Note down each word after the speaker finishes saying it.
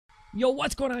Yo,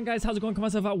 what's going on, guys? How's it going? Come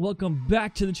myself out. Welcome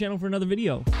back to the channel for another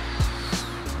video.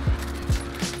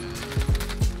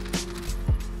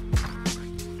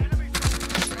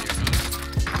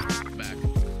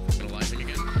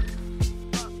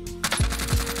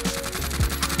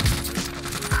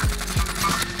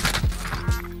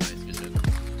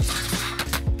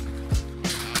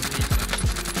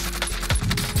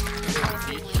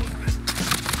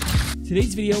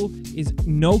 Today's video is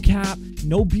no cap,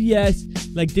 no BS.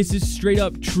 Like, this is straight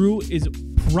up true. Is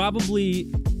probably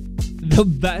the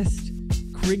best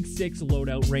Krig 6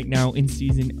 loadout right now in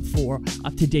Season 4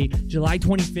 up to date. July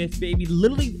 25th, baby.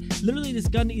 Literally, this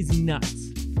gun is nuts.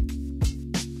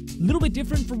 A little bit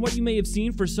different from what you may have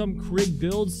seen for some Krig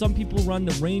builds. Some people run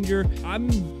the Ranger.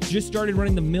 I'm just started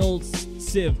running the Mill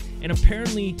Civ, and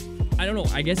apparently, I don't know,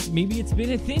 I guess maybe it's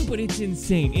been a thing, but it's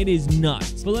insane. It is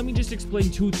nuts. But let me just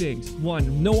explain two things.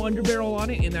 One, no underbarrel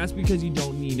on it, and that's because you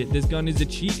don't need it. This gun is a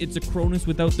cheat. It's a Cronus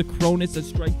without the Cronus, a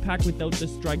strike pack without the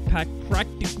strike pack,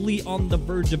 practically on the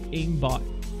verge of aimbot.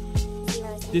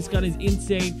 This gun is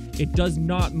insane. It does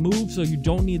not move, so you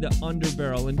don't need the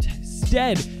underbarrel.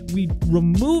 Instead, we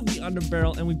remove the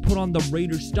underbarrel and we put on the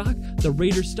Raider stock. The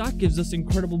Raider stock gives us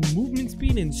incredible movement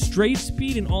speed and strafe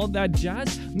speed and all that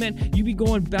jazz. Man, you be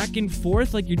going back and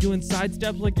forth like you're doing side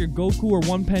steps like you're Goku or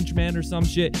One Punch Man or some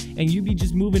shit, and you be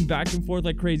just moving back and forth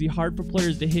like crazy. Hard for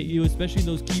players to hit you, especially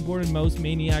those keyboard and mouse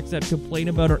maniacs that complain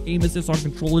about our aim assist on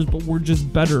controllers, but we're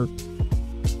just better.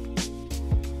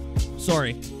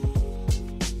 Sorry.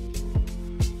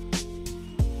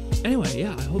 Anyway,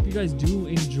 yeah, I hope you guys do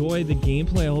enjoy the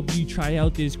gameplay. I hope you try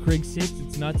out this Krig 6.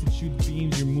 It's nuts. It shoots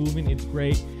beams. You're moving. It's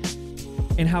great.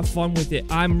 And have fun with it.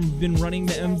 I've been running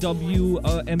the MW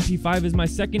MP5 as my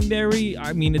secondary.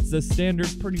 I mean, it's the standard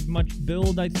pretty much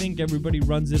build, I think. Everybody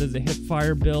runs it as a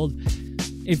hipfire build.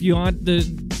 If you want the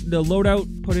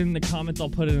loadout, put it in the comments. I'll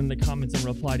put it in the comments and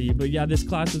reply to you. But yeah, this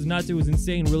class was nuts. It was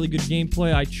insane. Really good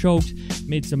gameplay. I choked,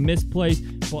 made some misplays,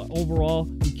 but overall,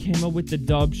 we came up with the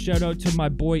dub. Shout out to my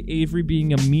boy Avery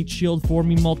being a meat shield for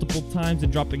me multiple times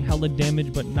and dropping hella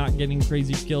damage, but not getting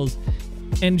crazy kills.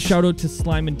 And shout out to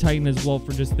Slime and Titan as well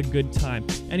for just the good time.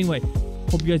 Anyway,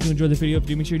 hope you guys do enjoy the video. If you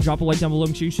do, make sure you drop a like down below.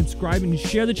 Make sure you subscribe and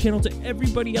share the channel to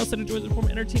everybody else that enjoys the form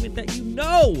of entertainment that you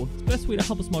know. It's the best way to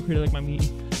help a small creator like me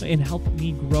and help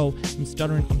me grow. I'm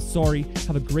stuttering. I'm sorry.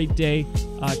 Have a great day.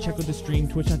 Check out the stream,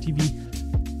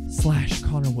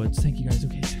 twitch.tv/ConnorWoods. Thank you guys.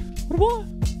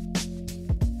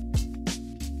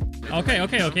 Okay.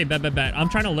 Okay. Bet. I'm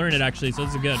trying to learn it actually, so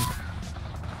this is good.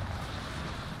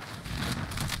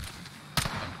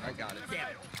 I got it. Damn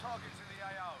it.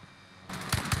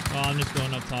 Oh, I'm just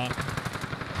going up top.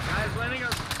 Guys landing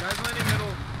middle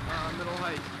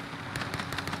height.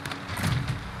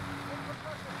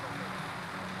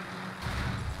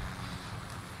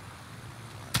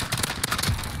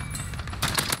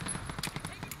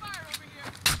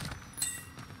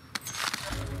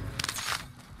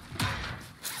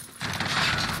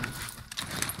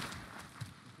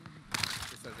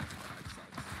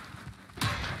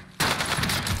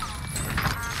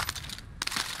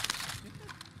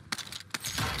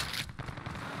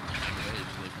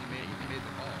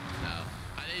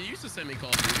 To send me Call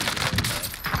of Duty.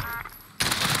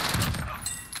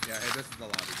 Yeah, hey, this is the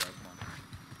lobby, bro. Come on.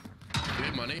 Do we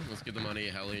have money? Let's get the money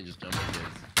at heli and just jump in,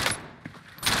 kids.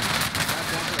 I'm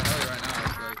going for the heli right now,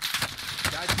 actually.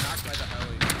 Guy's knocked by the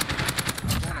heli. I'm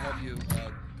going to help you,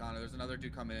 Connor. There's another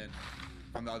dude coming in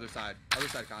from the other side. Other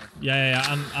side, Connor. Yeah.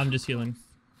 I'm just healing.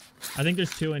 I think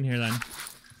there's two in here then.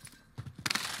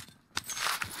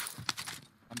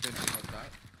 I'm finishing what's that?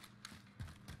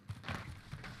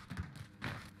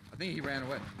 I think he ran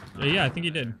away. Yeah, I think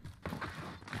he did.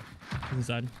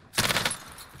 Inside.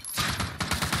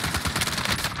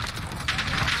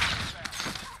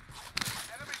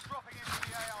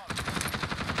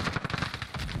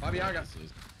 Bobby, I got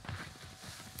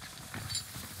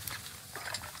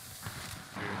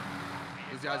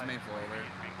this guy's main floor over here.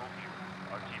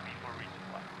 Right here.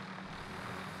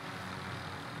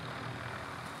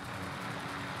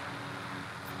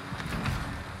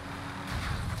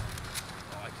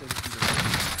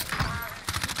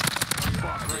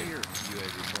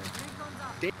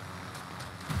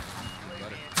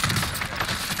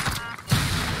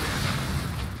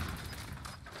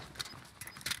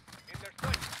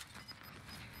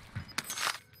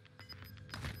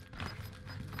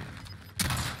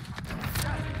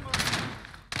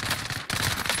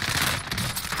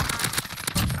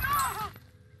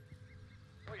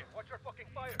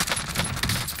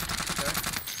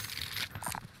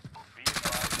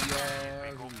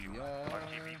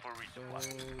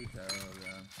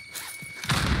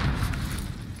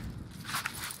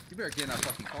 You better get in that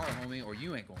fucking car, homie, or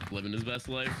you ain't going. Living his best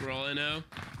life for all I know.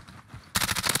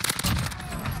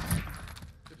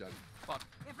 Good job. Fuck.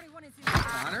 Everyone is in.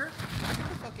 Connor? Get the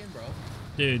fuck in, bro.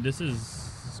 Dude, this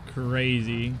is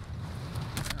crazy.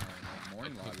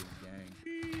 Morning lobby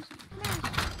gang.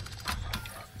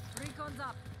 Recon's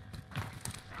up.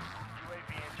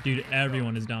 Dude,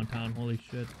 everyone is downtown. Holy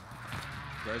shit.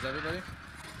 Where's everybody?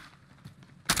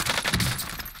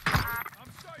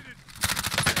 I'm sighted.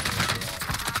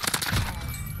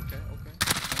 Okay.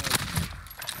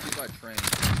 He's by train.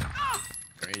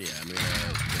 Great, yeah, I'm gonna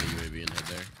get a UAV and head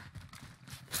there.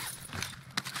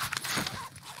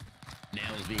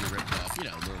 Nails being ripped off, you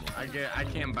know, normal. I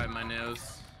can't bite my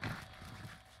nails.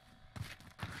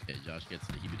 Okay, Josh gets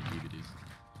the heebie-jeebies.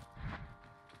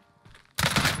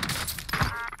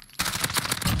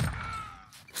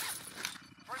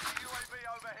 Friendly UAV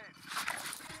overhead.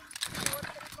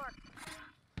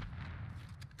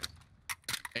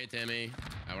 Hey, Timmy,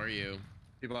 how are you?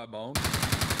 People have bones.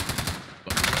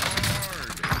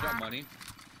 Hard. Got money.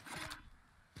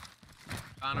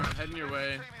 Connor, I'm heading your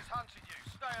way. Team is hunting you.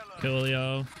 Stay alert.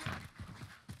 Coolio.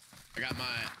 I got my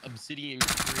obsidian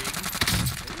Krig.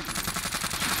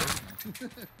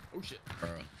 Oh shit, bro.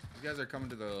 You guys are coming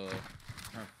to the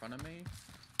in front of me.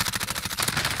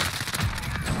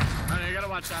 Connor, you gotta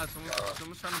watch out.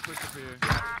 Someone's trying to push up here.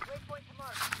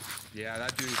 Yeah,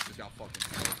 that dude just got fucking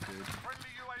smoked, dude. Friendly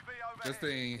UAV overhead. This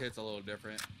thing hits a little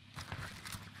different.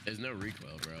 There's no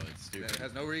recoil, bro. It's Yeah, stupid. it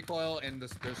has no recoil, and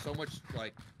there's so much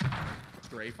like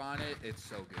strafe on it. It's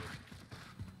so good.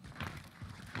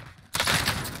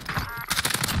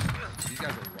 These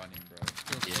guys are running, bro.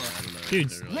 Yeah, I don't know. Dude,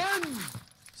 They're like- Run!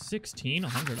 16,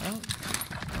 100 up.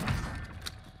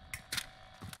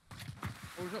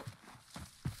 Oh no!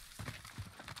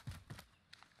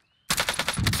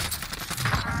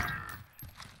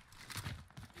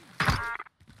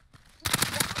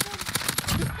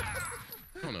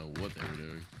 I don't know what they were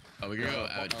doing. Oh, we can go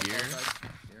out here.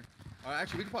 Here.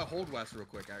 Actually, we can probably hold west real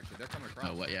quick. Actually, they're coming across.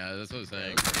 Oh, what? Yeah, that's what I was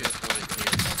saying. Yeah, I can't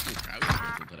fucking crouch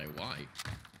cancel today. Why?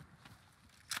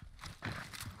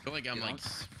 I feel like I'm You like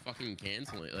know? fucking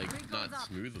canceling, like not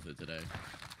smooth with it today.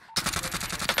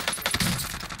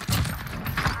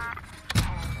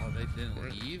 Oh, they didn't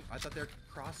leave? I thought they were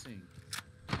crossing.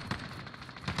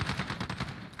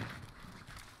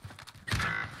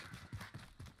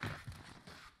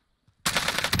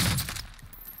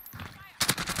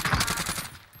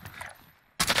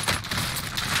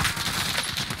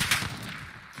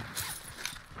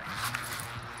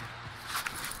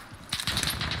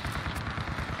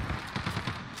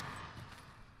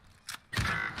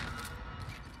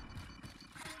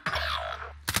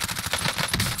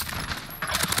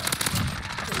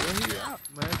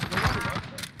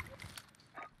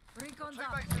 Recon's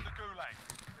up. Teammates in the gulag.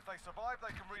 If they survive,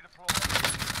 they can redeploy.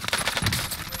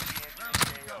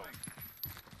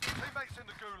 Teammates in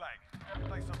the gulag. If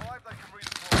they survive, they can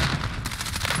redeploy.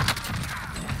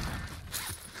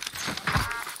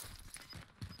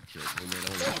 Shit, we made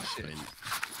only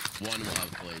one will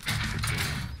have plates.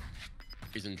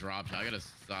 He's in drop shot. I gotta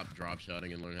stop drop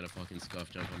shotting and learn how to fucking scuff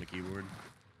jump on the keyboard.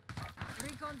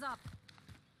 Recon's up.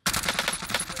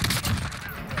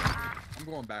 I'm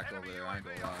going back over there. I ain't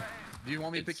gonna lie. Do you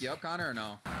want me to pick you up, Connor, or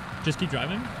no? Just keep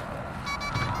driving.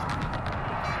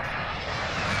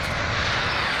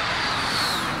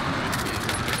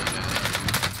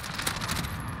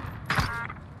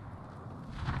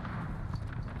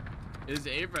 Is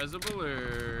A resable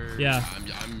or? Yeah.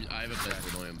 I have a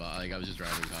pistol going by. Like I was just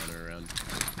driving Connor around.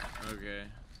 Okay.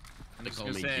 I'm They just call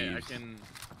gonna me say I Jeeves. can.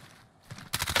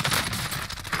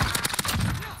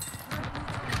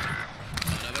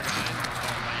 Another guy.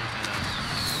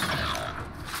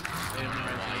 They don't know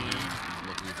why he's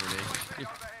looking for me.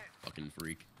 Fucking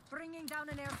freak. Bringing down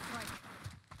an airstrike.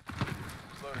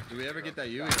 Do we ever get that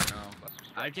UE or no?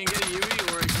 I can get a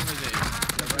UV or I can res.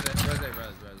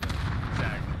 Res.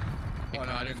 Exactly. Hey, Oh,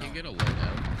 no, I Connor, didn't can you know. get a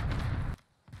loadout?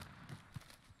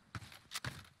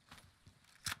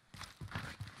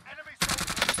 Enemy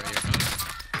soldiers. Right here,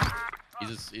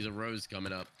 Connor. He's a rose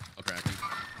coming up. I'll crack him.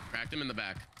 Cracked him in the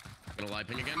back. Gonna live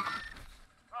ping again.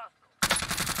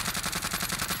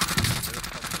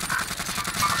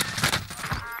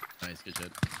 Nice, good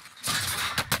shit.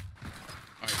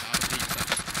 Alright, top of peach.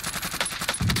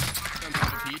 On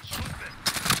top of peach.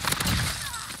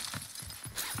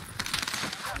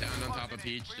 Down on top of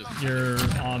peach. Just You're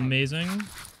amazing.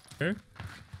 Sure.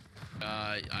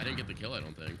 I didn't get the kill, I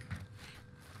don't think.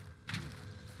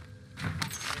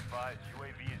 Advised,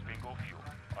 UAV is bingo fuel.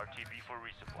 RTB for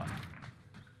resupply.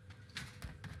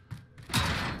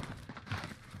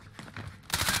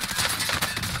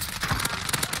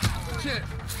 shit.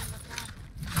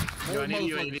 Yo, I Oh,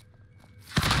 need UAV. motherfucker.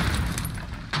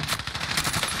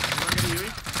 Anyone get a UAV?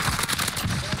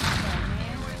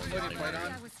 What did you fight I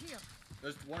on? was here.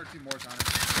 There's one or two more, Connor.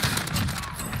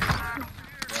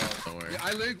 Don't worry. Yeah,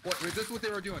 I literally, wait, this is what they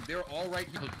were doing. They were all right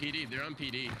here. Oh, PD, they're on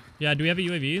PD. Yeah, do we have a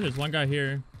UAV? There's one guy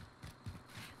here.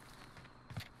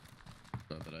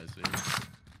 Not that I see.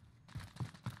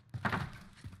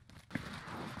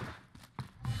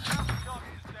 Target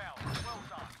is down. Well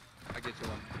done. I get you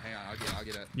one. Hang on, I'll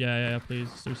get it. Yeah, please.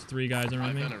 There's 3 guys I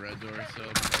around me. found a red door, so.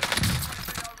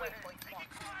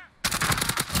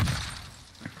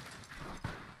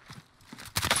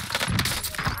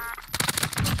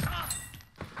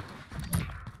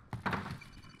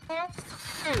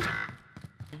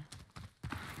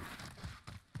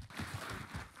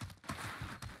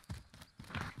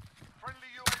 Friendly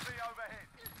UAV overhead.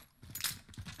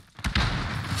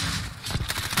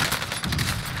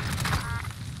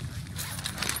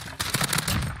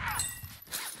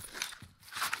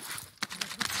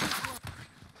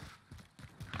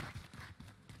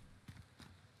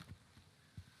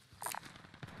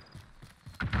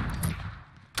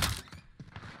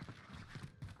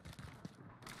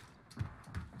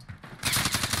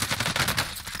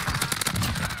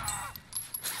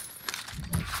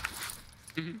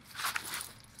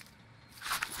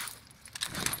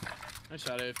 I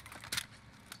shot it.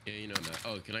 Yeah, you know that.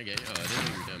 Oh, can I get you? Oh, I didn't know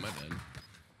you were down. My bad.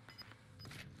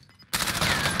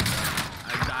 I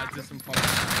died to some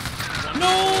fucking.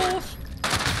 No!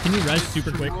 Can you res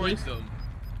super quick, Destroyed please? them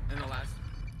in the last.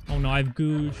 Oh no, I have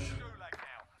goosh. Gulag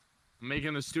now. I'm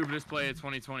making the stupidest play of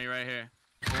 2020 right here.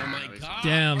 Oh my god.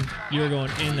 Damn, you were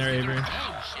going in there, Avery.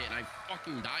 Oh shit, I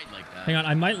fucking died like that. Hang on,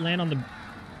 I might land on the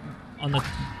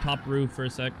top roof for a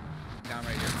sec. Down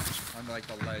right here. On like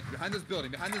the ledge. Behind this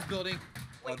building. Behind this building.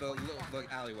 The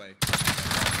alleyway. I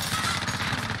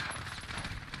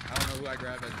don't know who I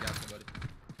grabbed. I just got somebody.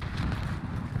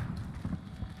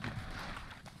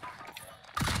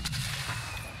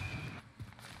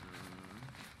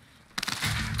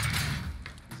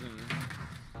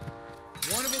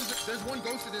 One of them, there's one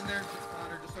ghosted in there,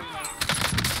 Connor, just so you know.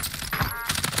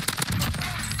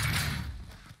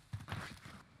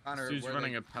 Connor, Dude's where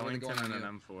running they- a where they going Pellington and on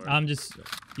an you? M4. I'm just.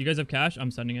 You guys have cash?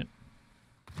 I'm sending it.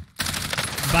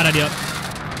 Bad idea.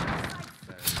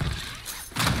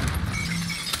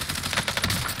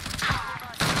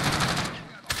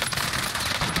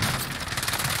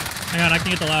 Hang on, I can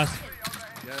get the last.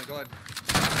 Yeah, go ahead.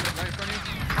 Right in front of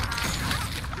you.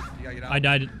 You gotta get out. I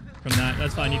died from that.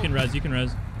 That's fine. You can res. You can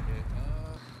res.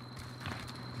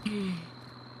 Okay,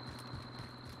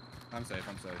 I'm safe.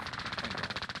 I'm safe. Thank God.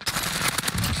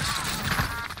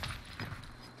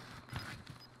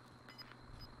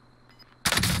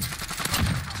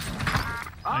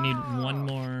 I need one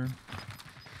more.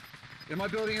 In my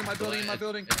building. In my building. In my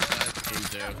building. It's that team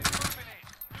too. Moving in.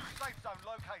 New safe zone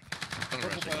located. Don't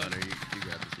rush it, Connor. You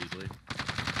grab this easily.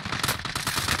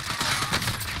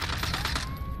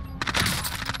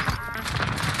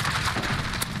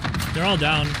 They're all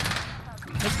down.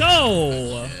 Let's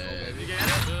go!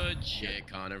 Yeah, good shit,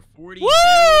 Connor. 42.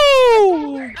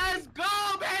 Woo! Let's go,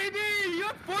 baby! You're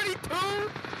 42.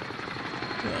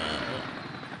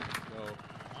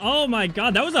 Oh my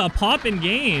god, that was a poppin'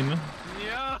 game.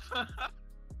 Yeah.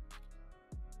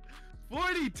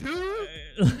 42.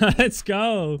 Let's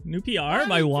go. New PR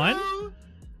by 1. 42?